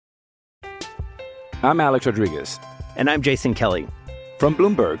I'm Alex Rodriguez. And I'm Jason Kelly. From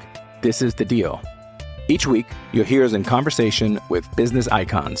Bloomberg, this is The Deal. Each week, you'll hear us in conversation with business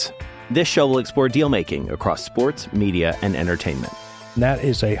icons. This show will explore deal-making across sports, media, and entertainment. That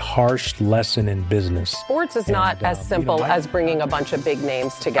is a harsh lesson in business. Sports is not as simple as bringing a bunch of big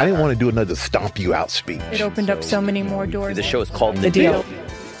names together. I didn't want to do another stomp you out speech. It opened up so many more doors. The show is called The Deal.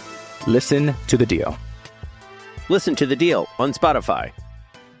 Listen to The Deal. Listen to The Deal on Spotify.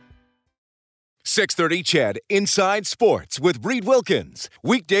 630 CHED Inside Sports with Reed Wilkins.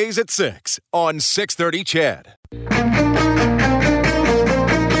 Weekdays at 6 on 630 CHED.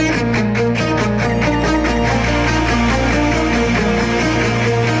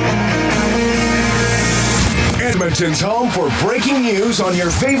 Edmonton's home for breaking news on your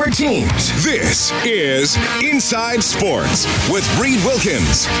favorite teams. This is Inside Sports with Reed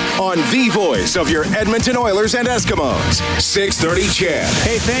Wilkins on the voice of your Edmonton Oilers and Eskimos. 630 CHED.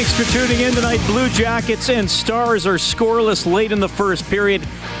 Hey, thanks for tuning in tonight. Blue Jackets and Stars are scoreless late in the first period.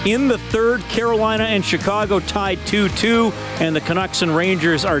 In the third, Carolina and Chicago tied 2-2, and the Canucks and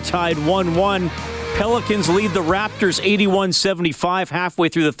Rangers are tied 1-1. Pelicans lead the Raptors 81-75 halfway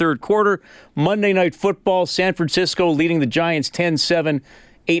through the third quarter. Monday Night Football, San Francisco leading the Giants 10-7.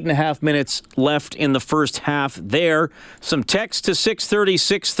 8.5 minutes left in the first half there. Some text to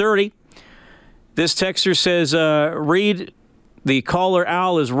 630. This texter says, Reed, the caller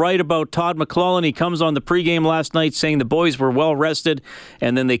Al is right about Todd McLellan. He comes on the pregame last night saying the boys were well rested,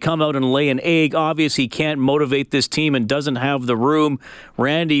 and then they come out and lay an egg. Obvious he can't motivate this team and doesn't have the room.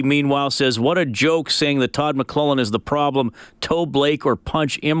 Randy, meanwhile, says, what a joke saying that Todd McLellan is the problem. Toe Blake or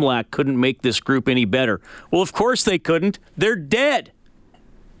Punch Imlach couldn't make this group any better. Well, of course they couldn't. They're dead.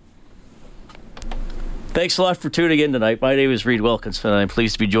 Thanks a lot for tuning in tonight. My name is Reed Wilkinson, and I'm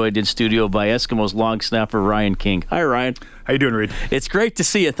pleased to be joined in studio by Eskimos long snapper Ryan King. Hi, Ryan. How you doing, Reed? It's great to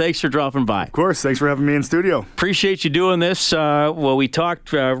see you. Thanks for dropping by. Of course. Thanks for having me in studio. Appreciate you doing this. Well, we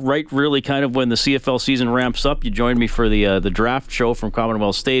talked really kind of when the CFL season ramps up. You joined me for the draft show from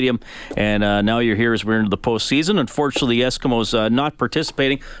Commonwealth Stadium, and now you're here as we're into the postseason. Unfortunately, the Eskimos not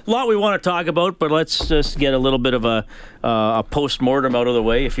participating. A lot we want to talk about, but let's just get a little bit of a post-mortem out of the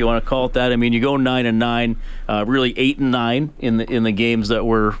way, if you want to call it that. I mean, you go 9-9, really 8-9 in the games that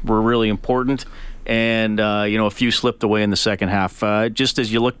were really important. And, a few slipped away in the second half. Just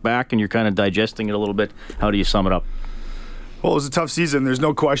as you look back and you're kind of digesting it a little bit, how do you sum it up? Well, it was a tough season. There's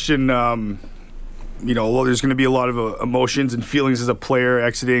no question, there's going to be a lot of emotions and feelings as a player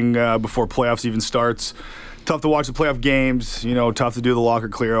exiting before playoffs even starts. Tough to watch the playoff games, tough to do the locker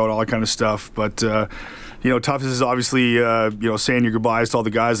clear out, all that kind of stuff. But, tough is obviously, saying your goodbyes to all the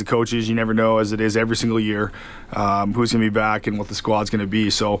guys, the coaches. You never know, as it is every single year, who's going to be back and what the squad's going to be.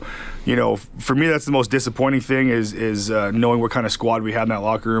 So, for me, that's the most disappointing thing is knowing what kind of squad we had in that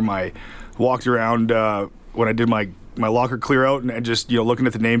locker room. I walked around when I did my locker clear out and just, looking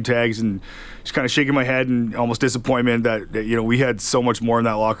at the name tags and just kind of shaking my head and almost disappointment that we had so much more in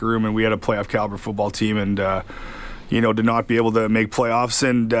that locker room and we had a playoff caliber football team and, to not be able to make playoffs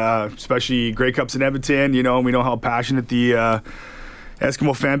and especially Grey Cups in Edmonton, and we know how passionate the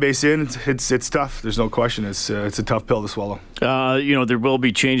Eskimo fan base is. It's tough. There's no question. It's a tough pill to swallow. There will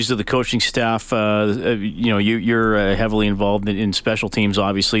be changes to the coaching staff. You're heavily involved in special teams.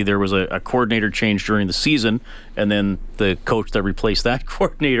 Obviously, there was a coordinator change during the season, and then the coach that replaced that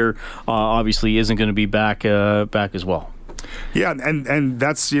coordinator obviously isn't going to be back as well. Yeah, and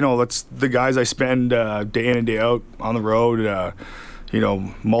that's that's the guys I spend day in and day out on the road.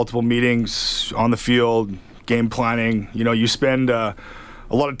 Multiple meetings on the field, game planning. You spend a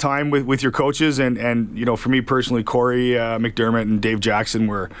lot of time with your coaches, and for me personally, Corey McDermott and Dave Jackson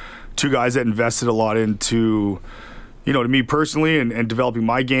were two guys that invested a lot into to me personally and developing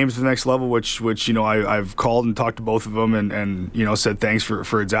my games to the next level, which I've called and talked to both of them and said thanks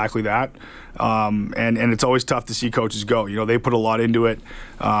for exactly that. And it's always tough to see coaches go. They put a lot into it.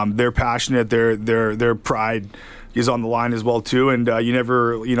 They're passionate. Their pride is on the line as well too. And you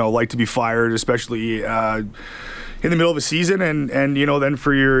never like to be fired, especially in the middle of a season. And then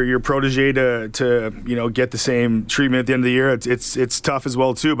for your protege to get the same treatment at the end of the year, it's tough as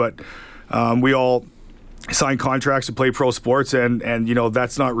well too. But we all sign contracts to play pro sports, and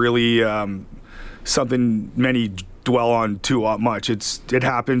that's not really something many dwell on too much. It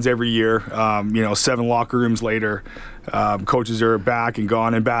happens every year. 7 locker rooms later, coaches are back and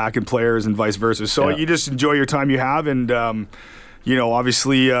gone and back, and players and vice versa. So you just enjoy your time you have, and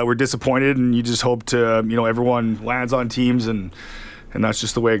obviously we're disappointed, and you just hope to everyone lands on teams and that's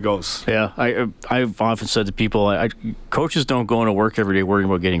just the way it goes. Yeah, I've often said to people, coaches don't go into work every day worrying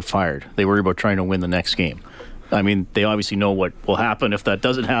about getting fired. They worry about trying to win the next game. I mean, they obviously know what will happen if that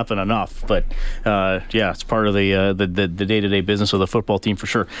doesn't happen enough. But, it's part of the day-to-day business of the football team for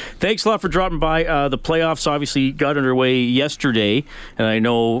sure. Thanks a lot for dropping by. The playoffs obviously got underway yesterday, and I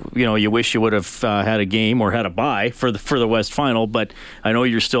know you wish you would have had a game or had a bye for the West Final, but I know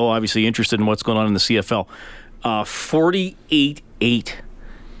you're still obviously interested in what's going on in the CFL. 48-8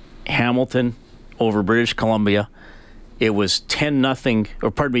 Hamilton over British Columbia. It was 10-0,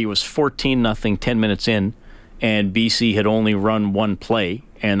 or pardon me, it was 14-0 10 minutes in. And BC had only run one play,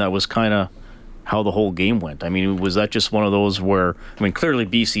 and that was kind of how the whole game went. I mean, was that just one of those where, clearly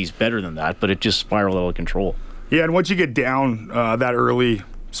BC's better than that, but it just spiraled out of control? Yeah, and once you get down that early,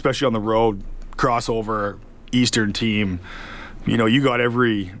 especially on the road, crossover, Eastern team, you got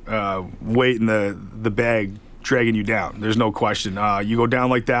every weight in the bag dragging you down. There's no question. You go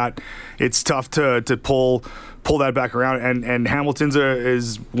down like that, it's tough to pull that back around, and Hamilton's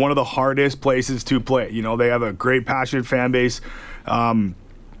is one of the hardest places to play. They have a great, passionate fan base,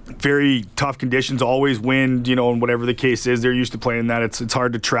 very tough conditions, always wind, and whatever the case is, they're used to playing that. It's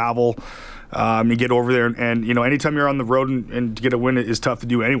hard to travel. You get over there, and anytime you're on the road and to get a win is tough to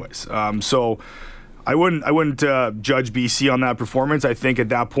do anyways. So I wouldn't judge BC on that performance. I think at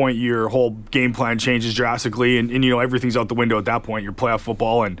that point your whole game plan changes drastically, and everything's out the window at that point. You're playoff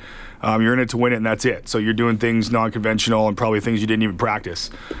football, and you're in it to win it, and that's it. So you're doing things non-conventional and probably things you didn't even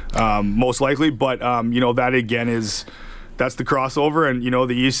practice, most likely. But that again that's the crossover, and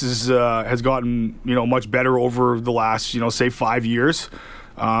the East has gotten much better over the last say 5 years.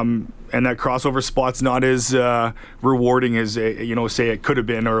 And that crossover spot's not as rewarding as say it could have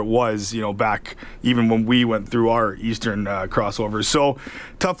been or it was back even when we went through our Eastern crossovers. So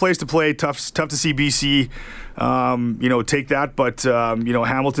tough place to play, tough to see BC take that, but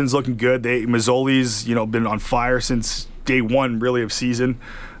Hamilton's looking good. Mazzoli's been on fire since day one really of season,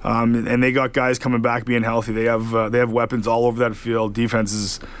 and they got guys coming back being healthy. They have weapons all over that field.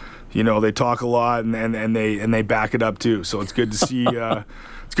 Defenses, they talk a lot and they back it up too. So it's good to see.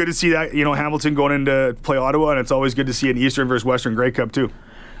 It's good to see that Hamilton going into play Ottawa, and it's always good to see an Eastern versus Western Grey Cup too.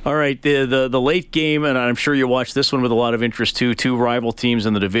 All right, the late game, and I'm sure you watched this one with a lot of interest too. Two rival teams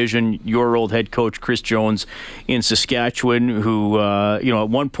in the division. Your old head coach Chris Jones in Saskatchewan, who at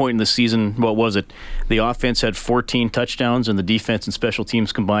one point in the season, what was it? The offense had 14 touchdowns, and the defense and special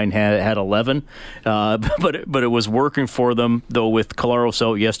teams combined had 11. But it was working for them, though. With Collaros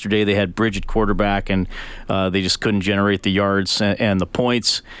out yesterday, they had Bridge at quarterback, and they just couldn't generate the yards and the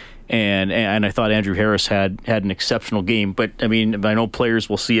points. And I thought Andrew Harris had an exceptional game. But, I know players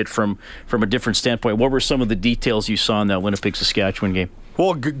will see it from a different standpoint. What were some of the details you saw in that Winnipeg-Saskatchewan game?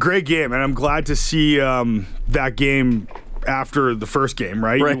 Well, great game, and I'm glad to see that game after the first game,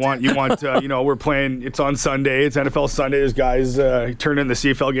 right? You want we're playing, it's on Sunday, it's NFL Sunday. There's guys turning the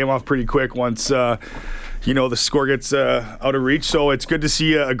CFL game off pretty quick once the score gets out of reach. So it's good to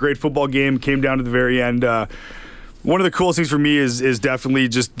see a great football game. Came down to the very end. One of the coolest things for me is definitely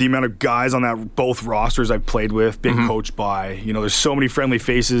just the amount of guys on that both rosters I've played with, been coached by. There's so many friendly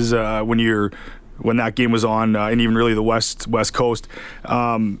faces when that game was on, and even really the West Coast.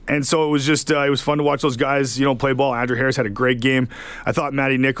 And so it was just it was fun to watch those guys play ball. Andrew Harris had a great game. I thought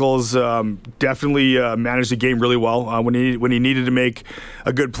Matty Nichols definitely managed the game really well. When he needed to make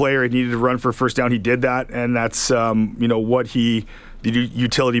a good play or he needed to run for a first down, he did that, and that's what the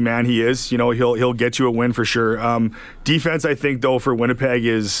utility man he is. He'll get you a win for sure. Defense, I think, though, for Winnipeg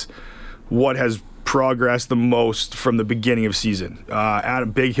is what has progressed the most from the beginning of season. Adam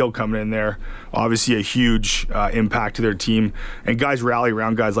Big Hill coming in there, obviously a huge impact to their team, and guys rally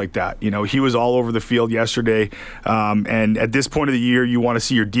around guys like that. He was all over the field yesterday, and at this point of the year, you want to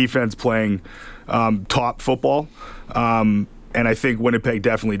see your defense playing top football, and I think Winnipeg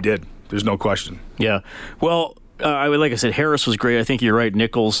definitely did. There's no question. Yeah. Well, like I said, Harris was great. I think you're right.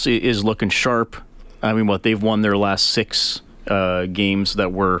 Nichols is looking sharp. They've won their last 6 games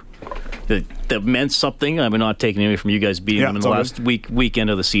that meant something. Not taking anything from you guys beating them in the last weekend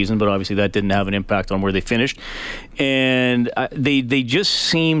of the season, but obviously that didn't have an impact on where they finished. And they just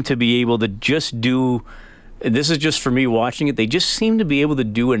seem to be able to just do. This is just for me watching it. They just seem to be able to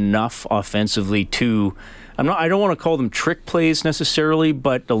do enough offensively to. I don't want to call them trick plays necessarily,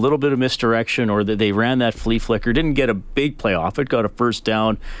 but a little bit of misdirection, or that they ran that flea flicker, didn't get a big play off it, got a first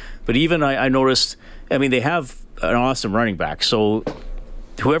down. But even I noticed, they have an awesome running back, so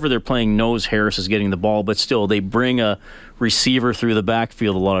whoever they're playing knows Harris is getting the ball, but still they bring a receiver through the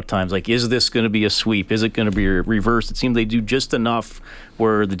backfield a lot of times. Like, is this going to be a sweep? Is it going to be a reverse? It seems they do just enough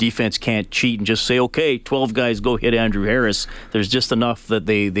where the defense can't cheat and just say, okay, 12 guys go hit Andrew Harris. There's just enough that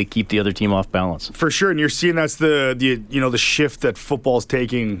they keep the other team off balance. For sure, and you're seeing that's the shift that football's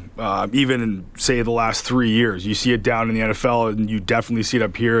taking, even in, say, the last 3 years. You see it down in the NFL, and you definitely see it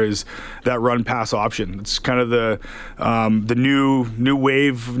up here, is that run-pass option. It's kind of the new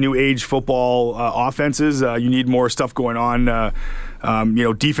wave, new age football offenses. You need more stuff going on.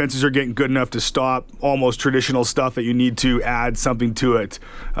 Defenses are getting good enough to stop almost traditional stuff that you need to add something to it.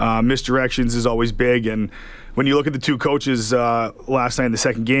 Misdirections is always big, and when you look at the two coaches last night in the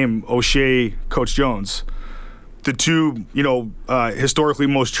second game, O'Shea, Coach Jones, the two historically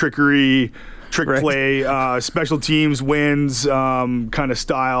most trick play, special teams wins kind of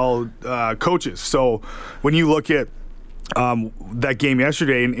style coaches. So when you look at that game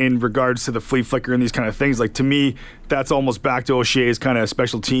yesterday in regards to the flea flicker and these kind of things, like, to me, that's almost back to O'Shea's kind of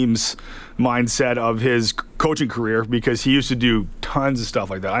special teams mindset of his coaching career, because he used to do tons of stuff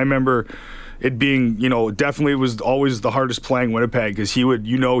like that. I remember it being, definitely was always the hardest playing Winnipeg, because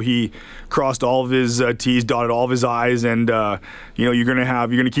he crossed all of his T's, dotted all of his I's, and you're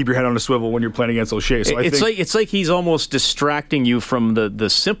gonna keep your head on a swivel when you're playing against O'Shea. So it's like he's almost distracting you from the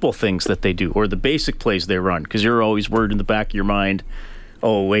simple things that they do, or the basic plays they run, because you're always worried in the back of your mind,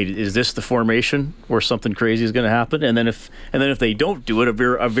 oh wait, is this the formation where something crazy is going to happen? And then if they don't do it,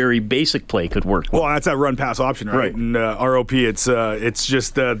 a very basic play could work. Well, that's that run pass option, right? And ROP, it's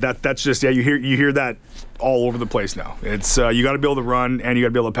just that's just you hear that all over the place now. It's you got to be able to run and you got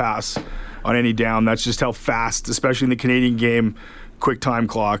to be able to pass on any down. That's just how fast, especially in the Canadian game, quick time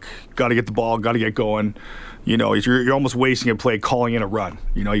clock. Got to get the ball, got to get going. You're almost wasting a play calling in a run.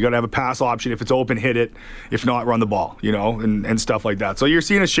 You got to have a pass option. If it's open, hit it. If not, run the ball, and stuff like that. So you're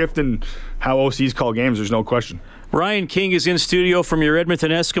seeing a shift in how OCs call games. There's no question. Ryan King is in studio from your Edmonton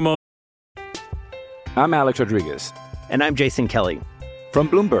Eskimos. I'm Alex Rodriguez. And I'm Jason Kelly. From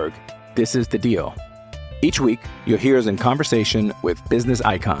Bloomberg, this is The Deal. Each week, you'll hear us in conversation with business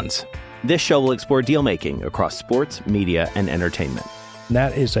icons. This show will explore deal-making across sports, media, and entertainment.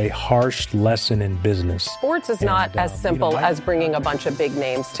 That is a harsh lesson in business. Sports is not as simple as bringing a bunch of big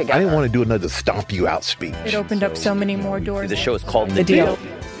names together. I didn't want to do another stomp you out speech. It opened up so many more doors. The show is called The Deal.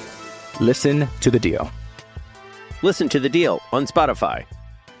 Listen to The Deal. Listen to The Deal on Spotify.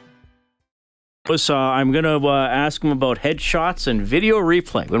 I'm going to ask him about headshots and video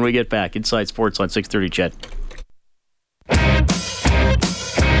replay when we get back. Inside Sports on 630 CHED.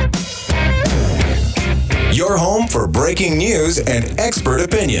 Your home for breaking news and expert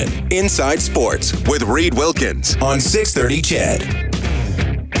opinion. Inside Sports with Reed Wilkins on 630 CHED.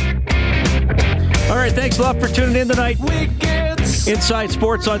 All right, thanks a lot for tuning in tonight. Inside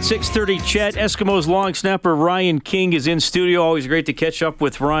Sports on 630 CHED. Eskimos long snapper Ryan King is in studio. Always great to catch up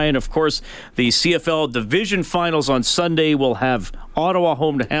with Ryan. Of course, the CFL Division Finals on Sunday will have Ottawa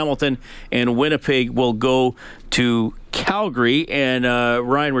home to Hamilton, and Winnipeg will go to Calgary. And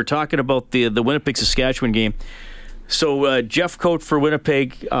Ryan, we're talking about the Winnipeg-Saskatchewan game. So Jeff Coate for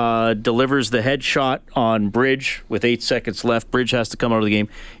Winnipeg delivers the headshot on Bridge with 8 seconds left. Bridge has to come out of the game.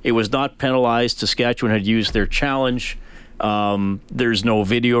 It was not penalized. Saskatchewan had used their challenge. There's no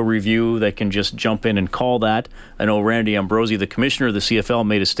video review that can just jump in and call that. I know Randy Ambrosie, the commissioner of the CFL,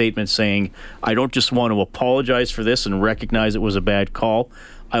 made a statement saying, I don't just want to apologize for this and recognize it was a bad call.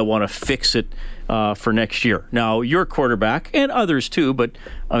 I want to fix it for next year. Now, your quarterback, and others too, but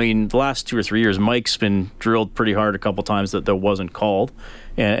I mean, the last 2 or 3 years, Mike's been drilled pretty hard a couple times that wasn't called,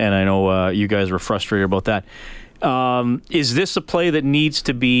 and I know you guys were frustrated about that. Is this a play that needs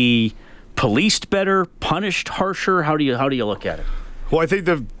to be policed better, punished harsher? How do you look at it? Well, I think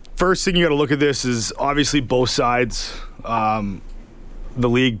the first thing you got to look at this is obviously both sides, the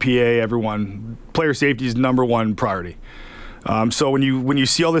league, PA, everyone. Player safety is number one priority. So when you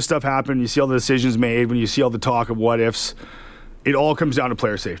see all this stuff happen, you see all the decisions made, when you see all the talk of what ifs, it all comes down to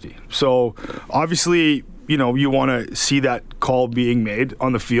player safety. So obviously, you want to see that call being made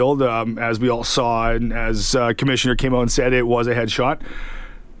on the field, as we all saw, and as Commissioner came out and said, it was a headshot.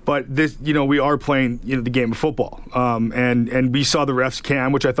 But this, we are playing, the game of football, and we saw the refs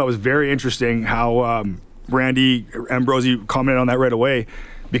cam, which I thought was very interesting. How Randy Ambrosie commented on that right away,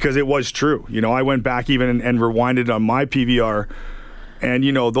 because it was true. I went back even and rewinded on my PVR, and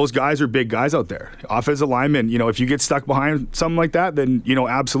those guys are big guys out there. Offensive linemen, if you get stuck behind something like that, then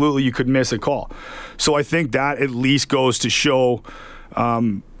absolutely you could miss a call. So I think that at least goes to show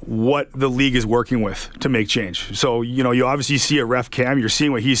what the league is working with to make change. So, you obviously see a ref cam, you're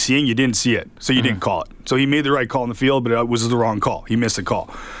seeing what he's seeing, you didn't see it, so you didn't call it. So he made the right call in the field, but it was the wrong call. He missed a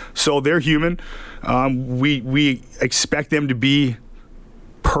call. So they're human. We expect them to be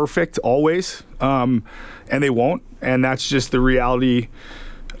perfect always, and they won't, and that's just the reality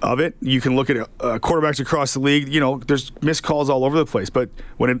of it. You can look at quarterbacks across the league, there's missed calls all over the place, but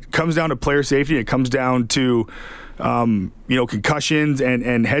when it comes down to player safety, it comes down to concussions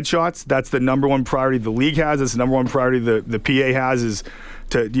and headshots. That's the number one priority the league has. That's the number one priority the PA has, is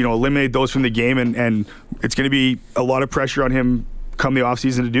to eliminate those from the game, and it's going to be a lot of pressure on him come the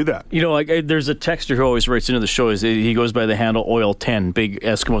offseason to do that. There's a texter who always writes into the show. He goes by the handle Oil10, big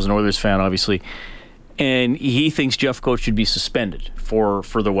Eskimos and Oilers fan, obviously, and he thinks Jeffcoat should be suspended for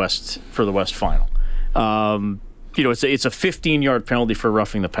the West final. It's a 15-yard penalty for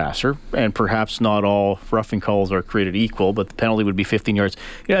roughing the passer, and perhaps not all roughing calls are created equal, but the penalty would be 15 yards.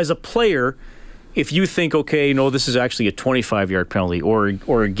 As a player, if you think, okay, no, this is actually a 25-yard penalty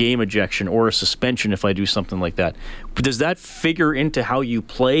or a game ejection or a suspension if I do something like that, does that figure into how you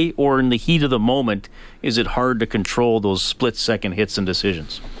play, or in the heat of the moment, is it hard to control those split-second hits and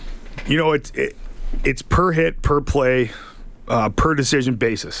decisions? It's per hit, per play, per decision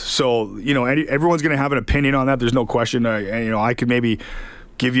basis. So, everyone's going to have an opinion on that. There's no question. I could maybe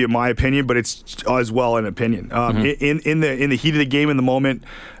give you my opinion, but it's as well an opinion. In the heat of the game, in the moment,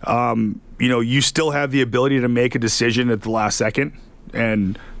 you still have the ability to make a decision at the last second.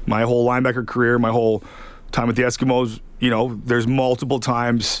 And my whole linebacker career, my whole time with the Eskimos, there's multiple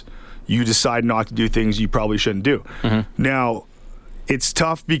times you decide not to do things you probably shouldn't do. Now, it's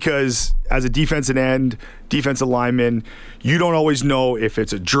tough because as a defensive end, defensive lineman, you don't always know if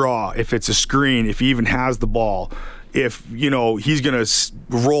it's a draw, if it's a screen, if he even has the ball, if, he's going to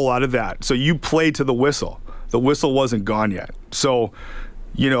roll out of that. So you play to the whistle. The whistle wasn't gone yet. So,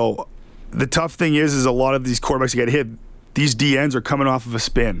 the tough thing is a lot of these quarterbacks that get hit, these DNs are coming off of a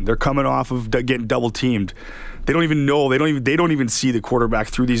spin. They're coming off of getting double teamed. They don't even know. They don't even see the quarterback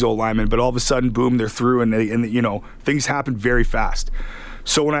through these old linemen. But all of a sudden, boom, they're through, and things happen very fast.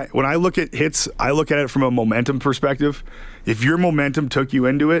 So when I look at hits, I look at it from a momentum perspective. If your momentum took you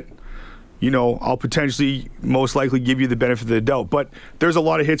into it, I'll potentially most likely give you the benefit of the doubt. But there's a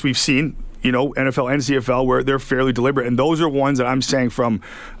lot of hits we've seen, NFL and CFL, where they're fairly deliberate, and those are ones that I'm saying from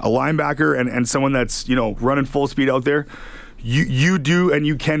a linebacker and someone that's running full speed out there. You do, and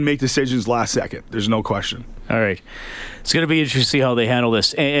you can make decisions last second. There's no question. All right. It's going to be interesting to see how they handle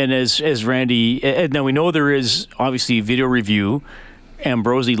this. And as Randy, now we know there is obviously video review.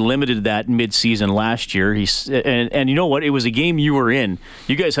 Ambrosi limited that mid-season last year. And you know what? It was a game you were in.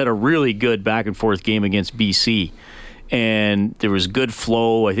 You guys had a really good back-and-forth game against BC. And there was good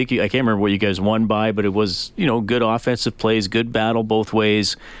flow. I can't remember what you guys won by, but it was, good offensive plays, good battle both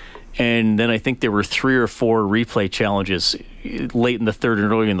ways. And then I think there were 3 or 4 replay challenges late in the third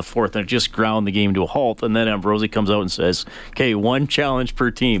and early in the fourth, and it just ground the game to a halt. And then Ambrosi comes out and says, okay, 1 challenge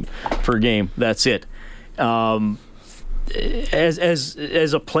per team, per game. That's it. As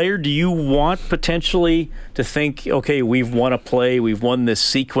a player, do you want potentially to think, okay, we've won a play, we've won this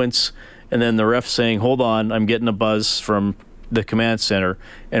sequence, and then the ref saying, hold on, I'm getting a buzz from the command center,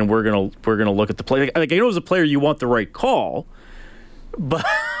 and we're gonna look at the play. Like, I know as a player you want the right call, but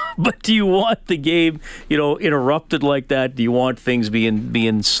do you want the game, interrupted like that? Do you want things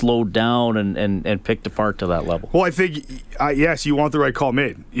being slowed down and picked apart to that level? Well, I think, yes, you want the right call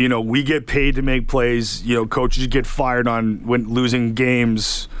made. We get paid to make plays. Coaches get fired on when losing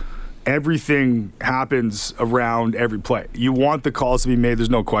games. Everything happens around every play. You want the calls to be made. There's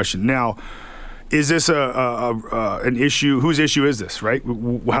no question. Now, is this an issue? Whose issue is this, right? How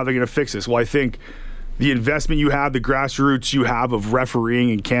are they going to fix this? Well, I think the investment you have, the grassroots you have of refereeing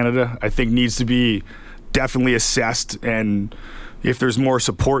in Canada, I think needs to be definitely assessed. And if there's more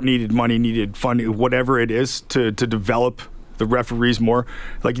support needed, money needed, funding, whatever it is to develop the referees more.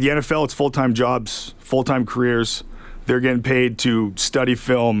 Like the NFL, it's full-time jobs, full-time careers. They're getting paid to study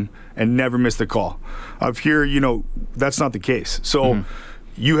film and never miss the call. Up here, that's not the case. So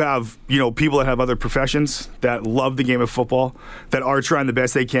you have, people that have other professions that love the game of football, that are trying the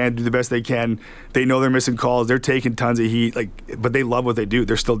best they can, do the best they can. They know they're missing calls. They're taking tons of heat, but they love what they do.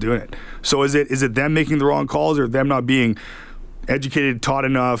 They're still doing it. So is it them making the wrong calls, or them not being educated, taught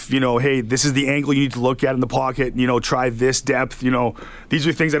enough, hey, this is the angle you need to look at in the pocket, try this depth, these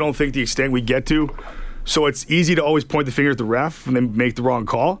are things I don't think the extent we get to. So it's easy to always point the finger at the ref and then make the wrong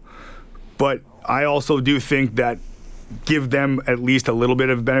call. But I also do think that give them at least a little bit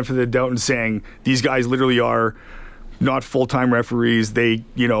of benefit of the doubt in saying these guys literally are not full-time referees. They,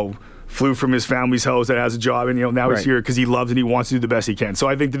 flew from his family's house that has a job, and now he's here because he loves and he wants to do the best he can. So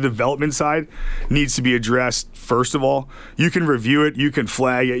I think the development side needs to be addressed first of all. You can review it, you can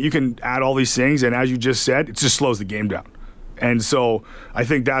flag it, you can add all these things, and as you just said, it just slows the game down. And so I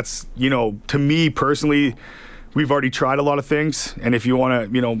think that's, to me personally, we've already tried a lot of things, and if you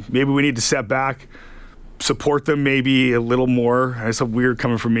want to, maybe we need to step back, support them maybe a little more. It's weird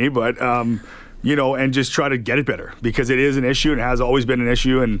coming from me, but and just try to get it better, because it is an issue and it has always been an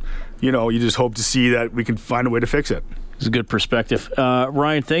issue, and you just hope to see that we can find a way to fix it. It's a good perspective.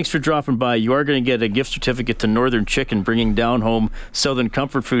 Ryan, thanks for dropping by. You are going to get a gift certificate to Northern Chicken, bringing down home Southern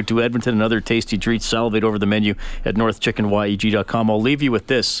comfort food to Edmonton and other tasty treats. Salivate over the menu at northchickenyeg.com. I'll leave you with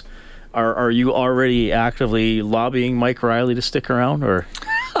this. Are you already actively lobbying Mike Riley to stick around, or?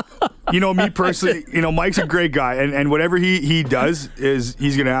 Me personally, Mike's a great guy, and whatever he does is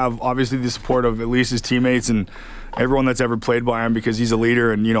he's going to have obviously the support of at least his teammates and everyone that's ever played by him, because he's a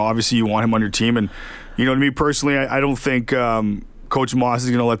leader, and obviously you want him on your team. And to me personally, I don't think Coach Moss is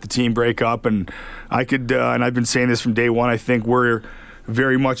going to let the team break up, and and I've been saying this from day one, I think we're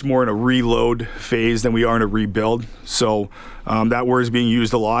very much more in a reload phase than we are in a rebuild. So that word is being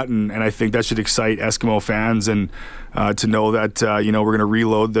used a lot, and I think that should excite Eskimo fans, and to know that we're going to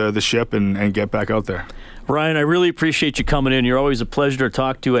reload the ship and get back out there. Ryan, I really appreciate you coming in. You're always a pleasure to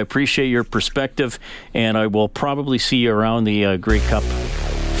talk to. I appreciate your perspective, and I will probably see you around the Grey Cup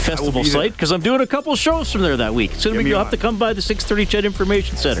Festival site, because I'm doing a couple shows from there that week. So you'll have to come by the 630 CHED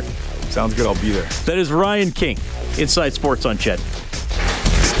Information Center. Sounds good. I'll be there. That is Ryan King, Inside Sports on CHED.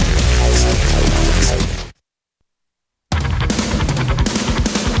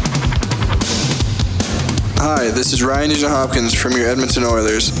 Hi, this is Ryan Nugent-Hopkins from your Edmonton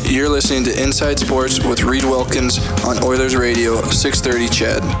Oilers. You're listening to Inside Sports with Reed Wilkins on Oilers Radio, 630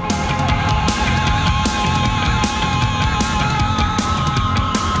 CHED.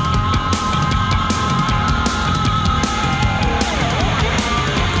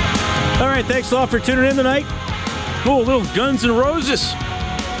 All right, thanks a lot for tuning in tonight. Oh, a little Guns N' Roses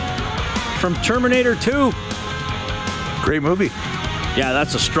from Terminator 2. Great movie. Yeah,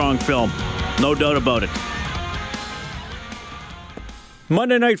 that's a strong film. No doubt about it.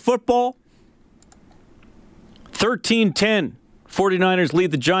 Monday Night Football, 13-10. 49ers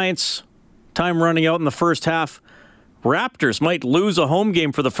lead the Giants. Time running out in the first half. Raptors might lose a home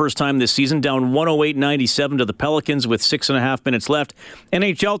game for the first time this season, down 108-97 to the Pelicans with 6.5 minutes left.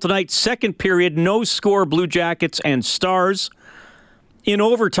 NHL tonight, second period, no score, Blue Jackets and Stars. In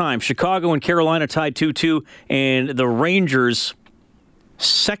overtime, Chicago and Carolina tied 2-2, and the Rangers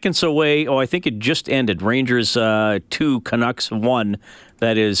seconds away. I think it just ended. Rangers 2, Canucks 1.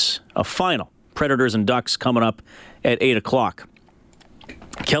 That is a final. Predators and Ducks coming up at 8 o'clock.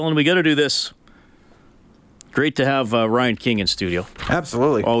 Kellen, we got to do this. Great to have Ryan King in studio.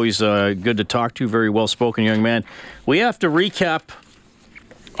 Absolutely. Always good to talk to. Very well-spoken young man. We have to recap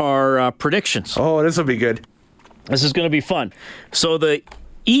our predictions. Oh, this will be good. This is going to be fun. So the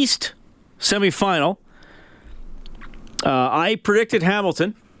East semifinal, I predicted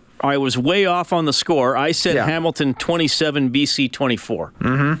Hamilton. I was way off on the score. I said Hamilton 27, BC 24.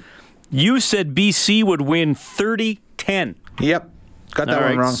 Mm-hmm. You said BC would win 30-10. Yep. Got that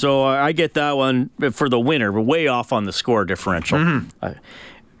one wrong. So I get that one for the winner, but way off on the score differential. Mm-hmm.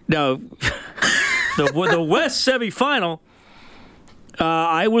 Now, the West semifinal,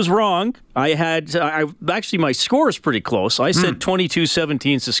 I was wrong. Actually, my score is pretty close. I said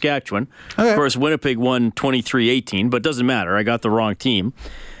 22-17 Saskatchewan. Okay. Of course, Winnipeg won 23-18, but it doesn't matter. I got the wrong team.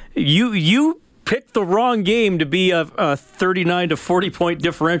 You picked the wrong game to be a 39 to 40 point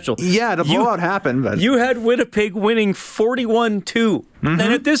differential. Yeah, the blowout happened, but you had Winnipeg winning 41-2. Mm-hmm. And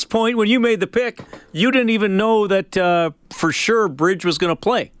at this point, when you made the pick, you didn't even know that for sure Bridge was going to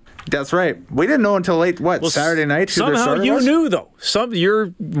play. That's right. We didn't know until late, Saturday night? Somehow you knew, though.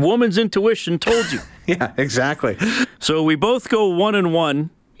 Your woman's intuition told you. Yeah, exactly. So we both go 1-1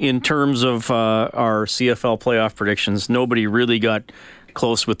 in terms of our CFL playoff predictions. Nobody really got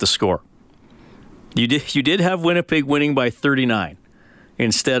close with the score. You did have Winnipeg winning by 39.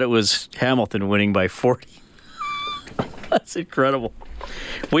 Instead, it was Hamilton winning by 40. That's incredible.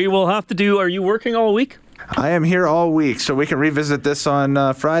 We will have to do... Are you working all week? I am here all week, so we can revisit this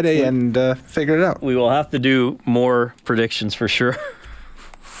on Friday and figure it out. We will have to do more predictions for sure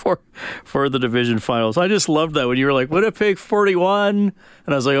for the division finals. I just loved that when you were like, Winnipeg 41, and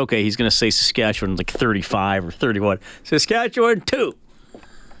I was like, okay, he's going to say Saskatchewan like 35 or 31. Saskatchewan 2.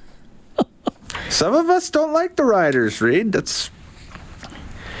 Some of us don't like the Riders, Reed.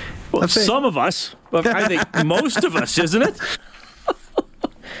 Some of us. I think most of us, isn't it?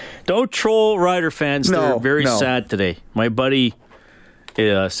 Don't troll Rider fans. They're very sad today. My buddy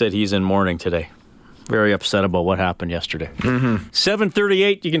said he's in mourning today. Very upset about what happened yesterday.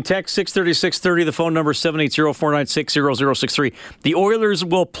 7:38, you can text 630-630. The phone number 780-496-0063. The Oilers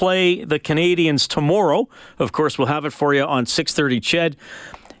will play the Canadiens tomorrow. Of course, we'll have it for you on 630 CHED.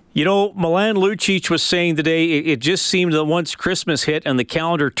 You know, Milan Lucic was saying today it just seemed that once Christmas hit and the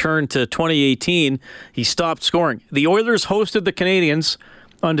calendar turned to 2018, he stopped scoring. The Oilers hosted the Canadiens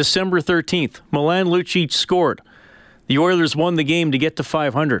on December 13th. Milan Lucic scored. The Oilers won the game to get to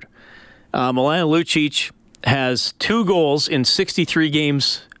 500. Milan Lucic has 2 goals in 63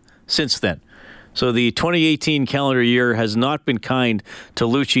 games since then. So the 2018 calendar year has not been kind to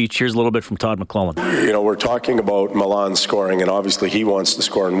Lucic. Here's a little bit from Todd McClellan. You know, we're talking about Milan scoring, and obviously he wants to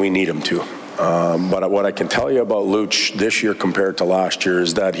score, and we need him to. But what I can tell you about Luch this year compared to last year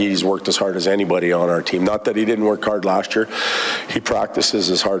is that he's worked as hard as anybody on our team. Not that he didn't work hard last year. He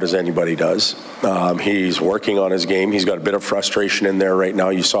practices as hard as anybody does. He's working on his game. He's got a bit of frustration in there right now.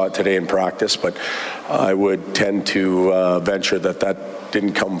 You saw it today in practice, but I would tend to venture that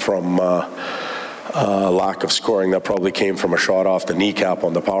didn't come from lack of scoring. That probably came from a shot off the kneecap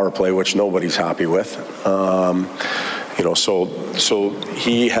on the power play, which nobody's happy with. You know, so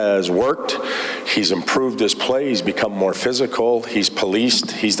he has worked. He's improved his play. He's become more physical. He's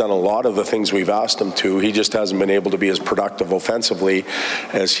policed. He's done a lot of the things we've asked him to. He just hasn't been able to be as productive offensively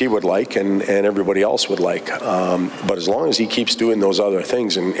as he would like and everybody else would like. But as long as he keeps doing those other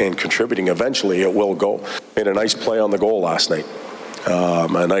things and contributing, eventually it will go. Made a nice play on the goal last night.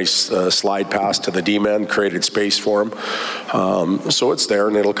 A nice slide pass to the D-man, created space for him. So it's there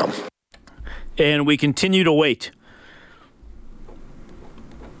and it'll come. And we continue to wait.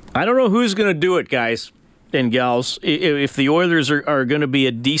 I don't know who's going to do it, guys and gals, if the Oilers are going to be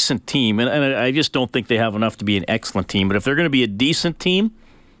a decent team. And I just don't think they have enough to be an excellent team. But if they're going to be a decent team,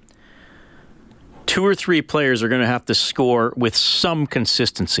 2 or 3 players are going to have to score with some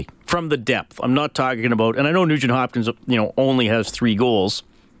consistency from the depth. I'm not talking about, and I know Nugent Hopkins, only has 3 goals,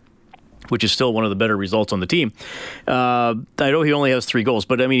 which is still one of the better results on the team. I know he only has 3 goals,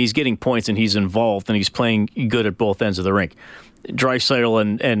 but I mean, he's getting points and he's involved and he's playing good at both ends of the rink. Draisaitl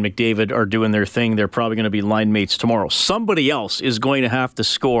and McDavid are doing their thing. They're probably going to be line mates tomorrow. Somebody else is going to have to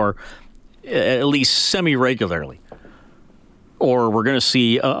score at least semi-regularly. Or we're going to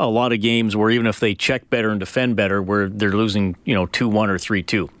see a lot of games where even if they check better and defend better, where they're losing, 2-1 or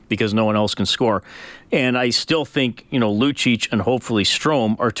 3-2 because no one else can score. And I still think, Lucic and hopefully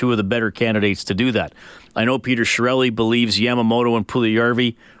Strome are 2 of the better candidates to do that. I know Peter Chiarelli believes Yamamoto and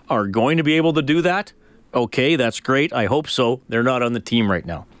Puljujarvi are going to be able to do that. Okay, that's great. I hope so. They're not on the team right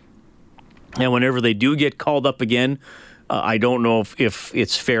now. And whenever they do get called up again, I don't know if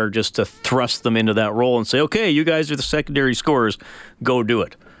it's fair just to thrust them into that role and say, okay, you guys are the secondary scorers, go do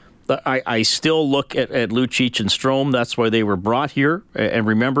it. I still look at Lucic and Strome. That's why they were brought here. And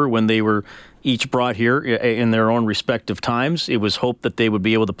remember, when they were each brought here in their own respective times, it was hoped that they would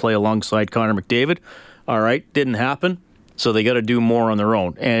be able to play alongside Connor McDavid. All right, didn't happen. So they got to do more on their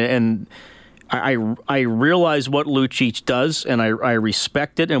own. And I realize what Lucic does, and I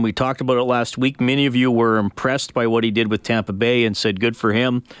respect it, and we talked about it last week. Many of you were impressed by what he did with Tampa Bay and said, good for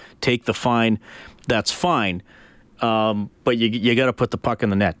him, take the fine. That's fine. But you got to put the puck in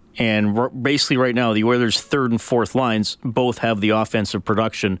the net. And basically right now, the Oilers' 3rd and 4th lines both have the offensive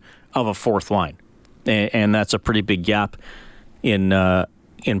production of a 4th line. And that's a pretty big gap in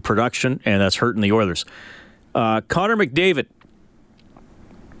production, and that's hurting the Oilers. Connor McDavid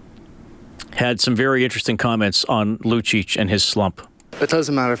had some very interesting comments on Lucic and his slump. It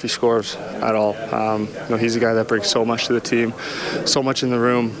doesn't matter if he scores at all. He's a guy that brings so much to the team, so much in the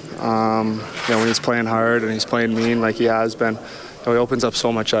room. When he's playing hard and he's playing mean like he has been, he opens up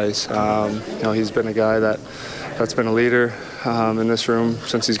so much ice. He's been a guy that's been a leader in this room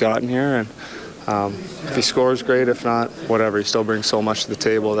since he's gotten here. And if he scores, great. If not, whatever. He still brings so much to the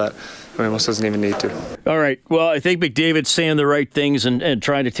table that he almost doesn't even need to. All right. Well, I think McDavid's saying the right things and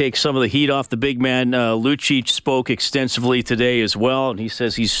trying to take some of the heat off the big man. Lucic spoke extensively today as well, and he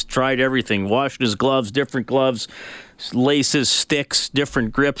says he's tried everything. Washed his gloves, different gloves, laces, sticks,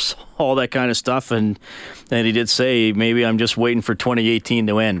 different grips, all that kind of stuff. And he did say, maybe I'm just waiting for 2018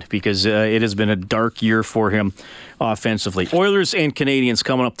 to end because it has been a dark year for him offensively. Oilers and Canadiens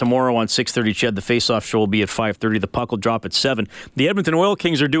coming up tomorrow on 6:30 CHED. The face-off show will be at 5:30. The puck will drop at 7. The Edmonton Oil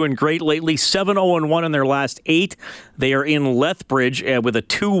Kings are doing great lately. 7-0-1 in their last 8. They are in Lethbridge with a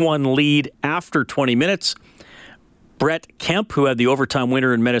 2-1 lead after 20 minutes. Brett Kemp, who had the overtime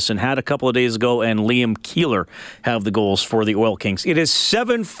winner in Medicine Hat a couple of days ago, and Liam Keeler have the goals for the Oil Kings. It is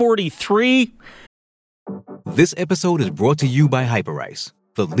 7:43. This episode is brought to you by Hyperice,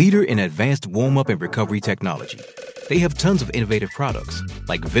 the leader in advanced warm-up and recovery technology. They have tons of innovative products,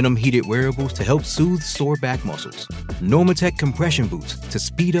 like Venom heated wearables to help soothe sore back muscles, Normatec compression boots to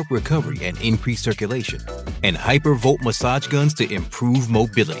speed up recovery and increase circulation, and Hypervolt massage guns to improve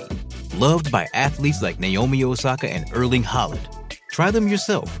mobility. Loved by athletes like Naomi Osaka and Erling Haaland. Try them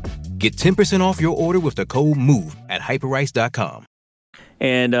yourself. Get 10% off your order with the code MOVE at hyperice.com.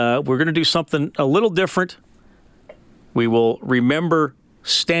 And we're going to do something a little different. We will remember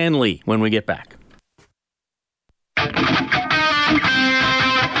Stan Lee when we get back.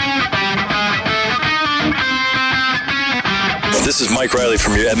 This is Mike Riley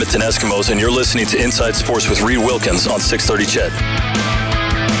from your Edmonton Eskimos, and you're listening to Inside Sports with Reed Wilkins on 630 CHED.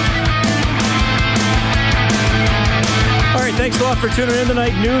 All right, thanks a lot for tuning in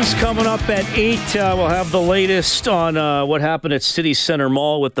tonight. News coming up at 8. We'll have the latest on what happened at City Center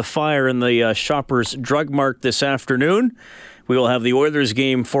Mall with the fire in the Shoppers Drug Mart this afternoon. We will have the Oilers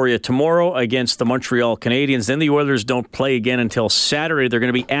game for you tomorrow against the Montreal Canadiens. Then the Oilers don't play again until Saturday. They're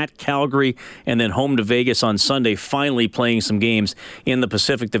going to be at Calgary and then home to Vegas on Sunday, finally playing some games in the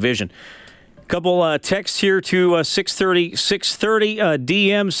Pacific Division. Couple texts here to 630.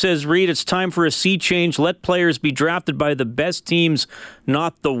 DM says, Reed, it's time for a sea change. Let players be drafted by the best teams,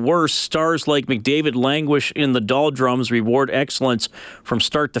 not the worst. Stars like McDavid languish in the doldrums, reward excellence from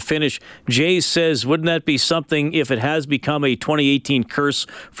start to finish. Jay says, wouldn't that be something if it has become a 2018 curse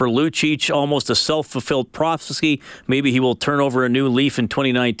for Lucic, almost a self-fulfilled prophecy? Maybe he will turn over a new leaf in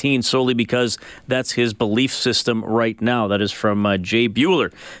 2019 solely because that's his belief system right now. That is from Jay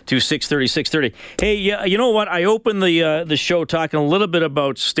Bueller to 630. Hey, you know what? I opened the show talking a little bit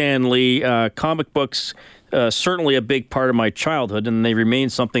about Stan Lee. Comic books, certainly a big part of my childhood, and they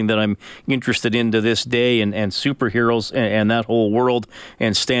remain something that I'm interested in to this day, and superheroes and that whole world,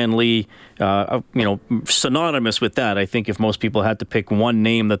 and Stan Lee, synonymous with that. I think if most people had to pick one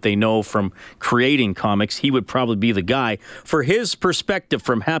name that they know from creating comics, he would probably be the guy. For his perspective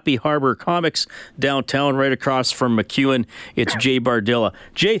from Happy Harbor Comics downtown, right across from McEwen, it's Jay Bardilla.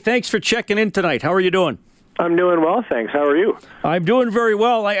 Jay, thanks for checking in tonight. How are you doing? I'm doing well, thanks. How are you? I'm doing very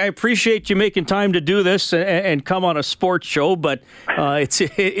well. I appreciate you making time to do this and come on a sports show, but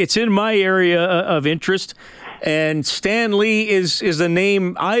it's in my area of interest. And Stan Lee is a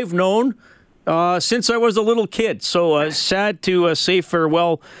name I've known since I was a little kid. So sad to say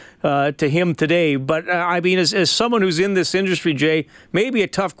farewell to him today. But I mean, as someone who's in this industry, Jay, maybe a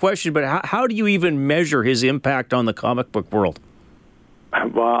tough question, but how do you even measure his impact on the comic book world?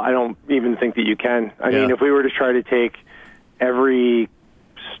 Well, I don't even think that you can. I mean, if we were to try to take every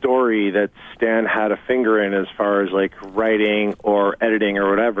story that Stan had a finger in as far as like writing or editing or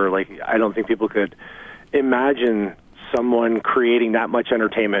whatever, like I don't think people could imagine someone creating that much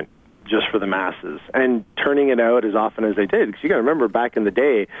entertainment just for the masses and turning it out as often as they did. Because you got to remember back in the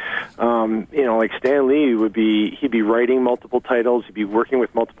day, like Stan Lee he'd be writing multiple titles, he'd be working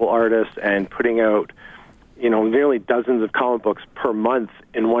with multiple artists and putting out nearly dozens of comic books per month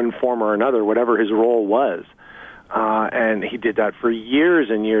in one form or another, whatever his role was. And he did that for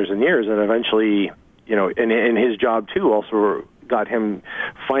years and years and years. And eventually, and his job, too, also got him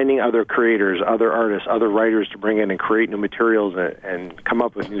finding other creators, other artists, other writers to bring in and create new materials and come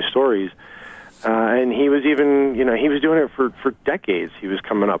up with new stories. And he was even, he was doing it for decades. He was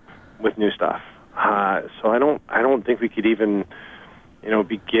coming up with new stuff. So I don't think we could even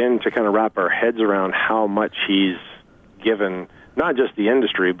begin to kind of wrap our heads around how much he's given, not just the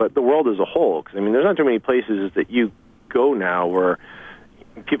industry, but the world as a whole. Because, I mean, there's not too many places that you go now where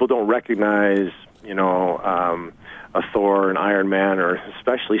people don't recognize, a Thor, an Iron Man, or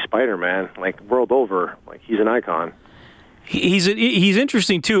especially Spider-Man, like, world over. Like, he's an icon. He's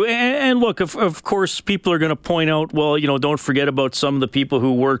interesting, too. And look, of course, people are going to point out, well, don't forget about some of the people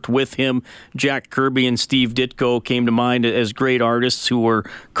who worked with him. Jack Kirby and Steve Ditko came to mind as great artists who were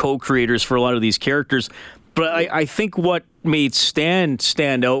co-creators for a lot of these characters. But I think what made Stan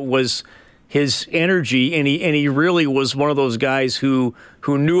stand out was his energy, and he really was one of those guys who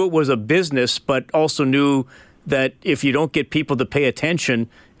knew it was a business, but also knew that if you don't get people to pay attention,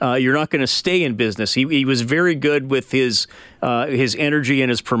 you're not going to stay in business. He was very good with his energy and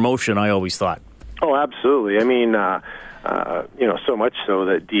his promotion, I always thought. Oh, absolutely. I mean, so much so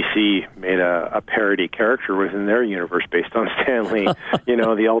that DC made a parody character within their universe based on Stan Lee.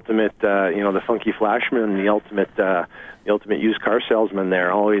 The ultimate, the funky Flashman, the ultimate used car salesman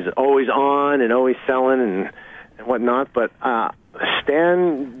there, always on and always selling and whatnot. But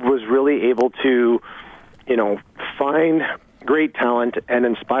Stan was really able to, find great talent and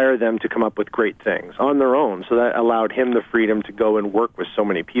inspire them to come up with great things on their own. So that allowed him the freedom to go and work with so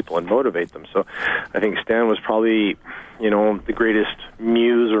many people and motivate them. So I think Stan was probably, the greatest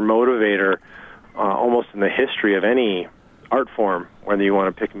muse or motivator almost in the history of any art form, whether you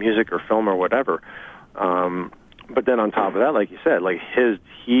want to pick music or film or whatever. But then on top of that, like you said, like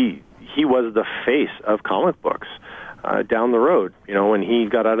he was the face of comic books down the road. When he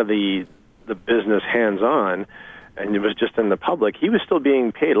got out of the business hands-on, and it was just in the public, he was still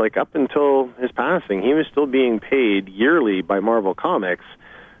being paid, like up until his passing, he was still being paid yearly by Marvel Comics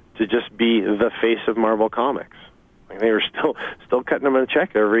to just be the face of Marvel Comics. Like they were still cutting him a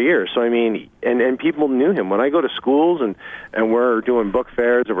check every year. So, I mean, and people knew him. When I go to schools and we're doing book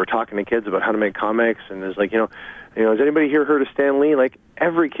fairs or we're talking to kids about how to make comics, and there's like, has anybody here heard of Stan Lee? Like,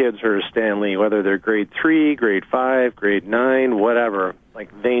 every kid's heard of Stan Lee, whether they're grade 3, grade 5, grade 9, whatever. Like,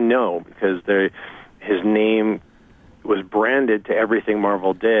 they know because his name was branded to everything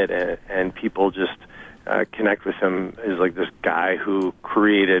Marvel did, and people just connect with him as like this guy who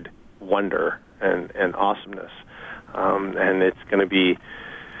created wonder and awesomeness. And it's going to be,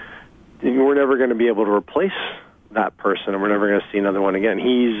 we're never going to be able to replace that person, and we're never going to see another one again.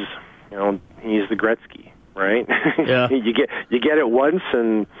 He's the Gretzky, right? Yeah. you get it once,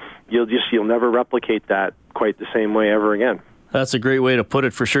 and you'll never replicate that quite the same way ever again. That's a great way to put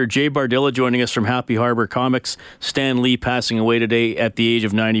it, for sure. Jay Bardilla joining us from Happy Harbor Comics. Stan Lee passing away today at the age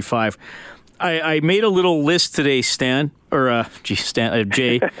of 95. I made a little list today, Jay. So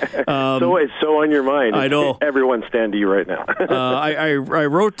it's so on your mind. I know. Everyone's Stan to you right now. I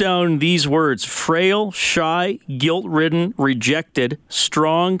wrote down these words: frail, shy, guilt-ridden, rejected,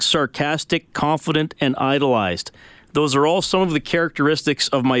 strong, sarcastic, confident, and idolized. Those are all some of the characteristics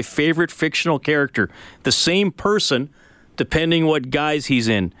of my favorite fictional character. The same person, depending what guise he's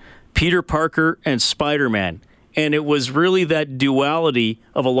in. Peter Parker and Spider-Man. And it was really that duality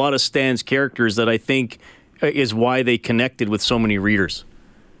of a lot of Stan's characters that I think is why they connected with so many readers.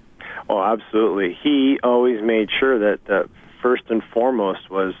 Oh, absolutely. He always made sure that first and foremost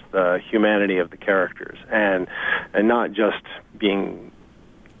was the humanity of the characters, and not just being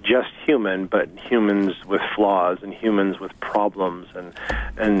just human, but humans with flaws and humans with problems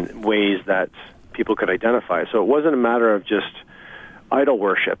and ways that people could identify. So it wasn't a matter of just idol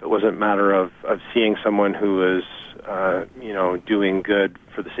worship. It wasn't a matter of seeing someone who was, doing good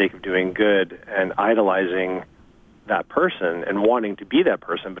for the sake of doing good and idolizing that person and wanting to be that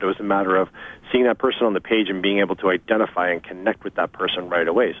person, but it was a matter of seeing that person on the page and being able to identify and connect with that person right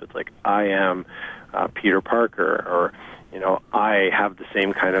away. So it's like, I am Peter Parker, or, I have the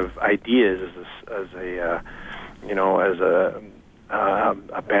same kind of ideas as a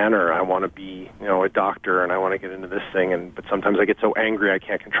Banner. I want to be, a doctor, and I want to get into this thing. But sometimes I get so angry I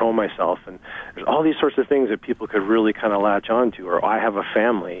can't control myself. And there's all these sorts of things that people could really kind of latch onto. Or I have a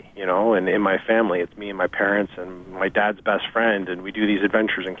family, and in my family, it's me and my parents and my dad's best friend, and we do these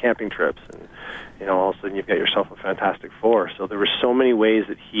adventures and camping trips. And all of a sudden you've got yourself a Fantastic Four. So there were so many ways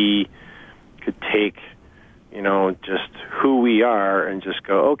that he could take, just who we are and just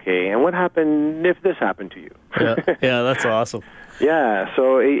go, okay, and what happened if this happened to you? Yeah, that's awesome. Yeah,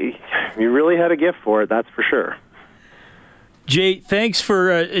 so you really had a gift for it, that's for sure. Jay, thanks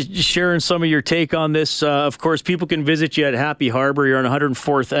for sharing some of your take on this. Of course, people can visit you at Happy Harbor. You're on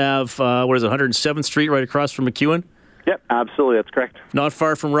 104th Ave, 107th Street, right across from McEwen? Yep, absolutely, that's correct. Not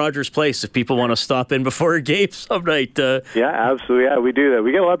far from Rogers Place if people want to stop in before a game some night. Yeah, absolutely. Yeah, we do that.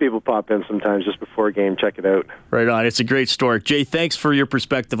 We get a lot of people pop in sometimes just before a game. Check it out. Right on. It's a great story. Jay, thanks for your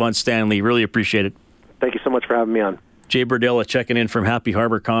perspective on Stan Lee. Really appreciate it. Thank you so much for having me on. Jay Bardilla checking in from Happy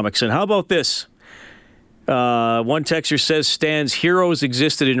Harbor Comics. And how about this? One texter says Stan's heroes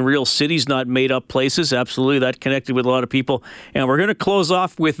existed in real cities, not made-up places. Absolutely, that connected with a lot of people. And we're going to close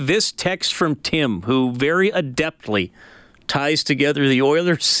off with this text from Tim, who very adeptly ties together the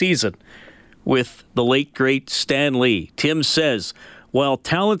Oilers season with the late, great Stan Lee. Tim says, while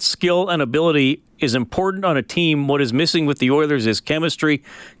talent, skill, and ability is important on a team, what is missing with the Oilers is chemistry.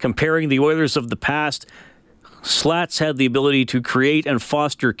 Comparing the Oilers of the past, Slats had the ability to create and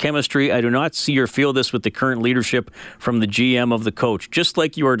foster chemistry. I do not see or feel this with the current leadership from the GM of the coach. Just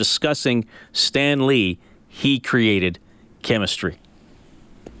like you are discussing Stan Lee, he created chemistry.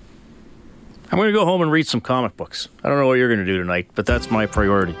 I'm going to go home and read some comic books. I don't know what you're going to do tonight, but that's my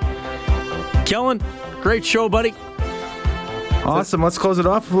priority. Kellen, great show, buddy. Awesome. Let's close it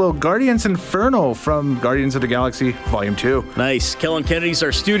off with a little Guardians Inferno from Guardians of the Galaxy Volume 2. Nice. Kellen Kennedy's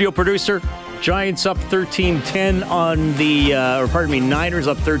our studio producer. Giants up 13-10 on the, Niners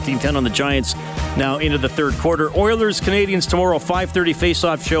up 13-10 on the Giants now into the third quarter. Oilers, Canadians tomorrow, 5:30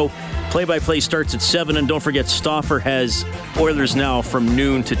 face-off show. Play-by-play starts at 7, and don't forget Stauffer has Oilers Now from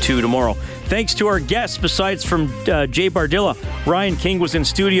noon to 2 tomorrow. Thanks to our guests, besides from Jay Bardilla, Ryan King was in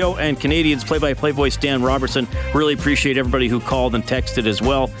studio, and Canadians play-by-play voice Dan Robertson. Really appreciate everybody who called and texted as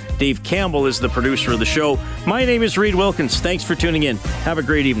well. Dave Campbell is the producer of the show. My name is Reed Wilkins. Thanks for tuning in. Have a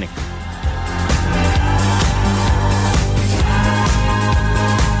great evening.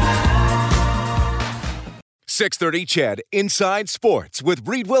 .630 CHED Inside Sports with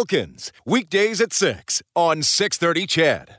Reed Wilkins. Weekdays at 6 on 630 CHED.